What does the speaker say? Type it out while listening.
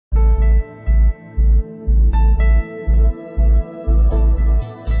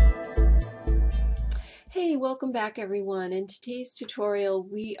welcome back everyone. In today's tutorial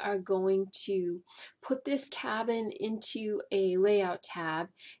we are going to put this cabin into a layout tab,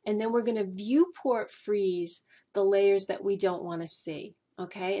 and then we're going to viewport freeze the layers that we don't want to see.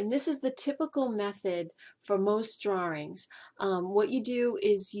 Okay, and this is the typical method for most drawings. What you do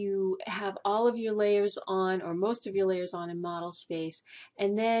is you have all of your layers on, or most of your layers on, in model space,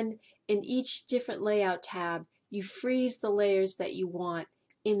 and then in each different layout tab you freeze the layers that you want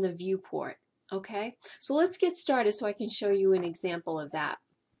in the viewport. Okay, so let's get started so I can show you an example of that.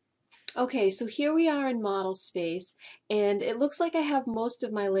 Okay, so here we are in model space, and it looks like I have most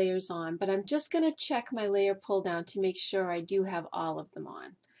of my layers on, but I'm just going to check my layer pull down to make sure I do have all of them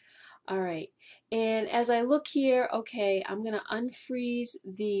on. Alright, and as I look here, okay, I'm going to unfreeze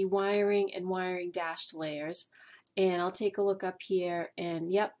the wiring and wiring dashed layers, and I'll take a look up here,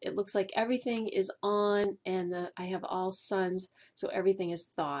 and yep, it looks like everything is on, and I have all suns, so everything is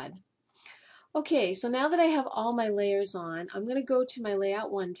thawed. Okay, so now that I have all my layers on, I'm going to go to my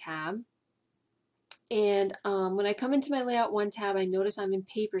Layout 1 tab, and when I come into my Layout 1 tab, I notice I'm in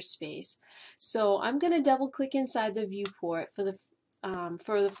paper space. So I'm going to double click inside the viewport. For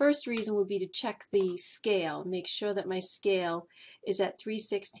the first reason would be to check the scale, make sure that my scale is at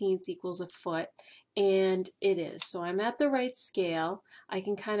 3/16 equals a foot, and it is. So I'm at the right scale. I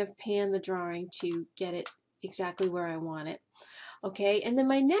can kind of pan the drawing to get it exactly where I want it. Okay, and then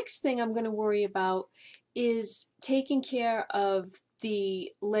my next thing I'm going to worry about is taking care of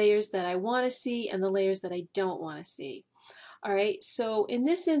the layers that I want to see and the layers that I don't want to see. Alright, so in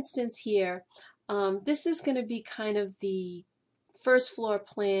this instance here, this is going to be kind of the first floor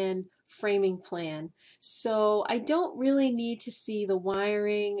plan, framing plan. So I don't really need to see the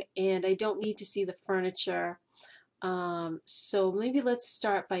wiring, and I don't need to see the furniture. So maybe let's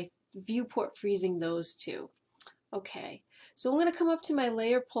start by viewport freezing those two. Okay. So I'm going to come up to my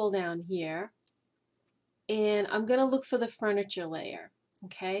layer pull down here, and I'm going to look for the furniture layer.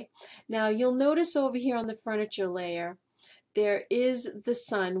 Okay, now you'll notice over here on the furniture layer there is the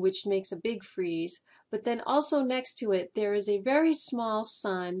sun, which makes a big freeze, but then also next to it there is a very small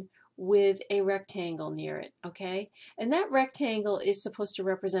sun with a rectangle near it. Okay, and that rectangle is supposed to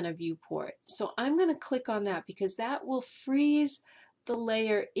represent a viewport, so I'm going to click on that because that will freeze the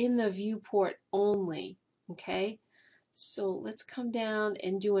layer in the viewport only. Okay, so let's come down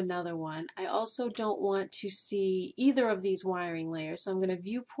and do another one. I also don't want to see either of these wiring layers, so I'm going to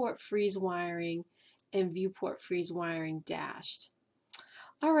viewport freeze wiring and viewport freeze wiring dashed.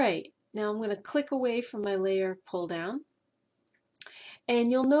 Alright, now I'm going to click away from my layer pull down,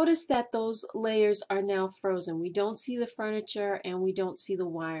 and you'll notice that those layers are now frozen. We don't see the furniture and we don't see the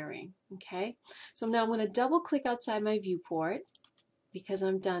wiring. Okay, so now I'm going to double click outside my viewport because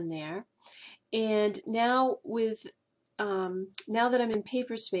I'm done there, and now now that I'm in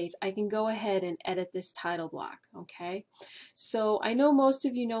paper space, I can go ahead and edit this title block. Okay, so I know most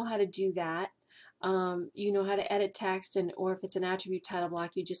of you know how to do that. You know how to edit text, or if it's an attribute title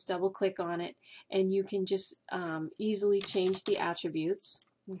block, you just double click on it and you can just easily change the attributes.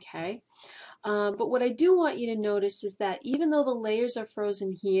 Okay, but what I do want you to notice is that even though the layers are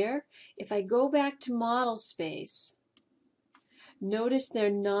frozen here, if I go back to model space, notice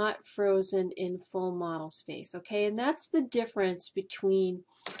they're not frozen in full model space. Okay, and that's the difference between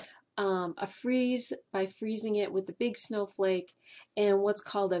a freeze by freezing it with the big snowflake and what's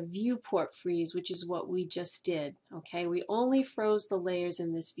called a viewport freeze, which is what we just did. Okay, we only froze the layers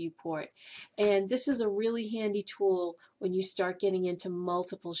in this viewport, and this is a really handy tool when you start getting into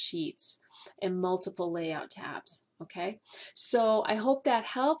multiple sheets and multiple layout tabs. Okay, so I hope that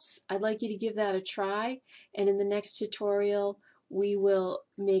helps. I'd like you to give that a try, and in the next tutorial we will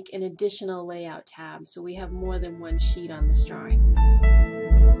make an additional layout tab so we have more than one sheet on this drawing.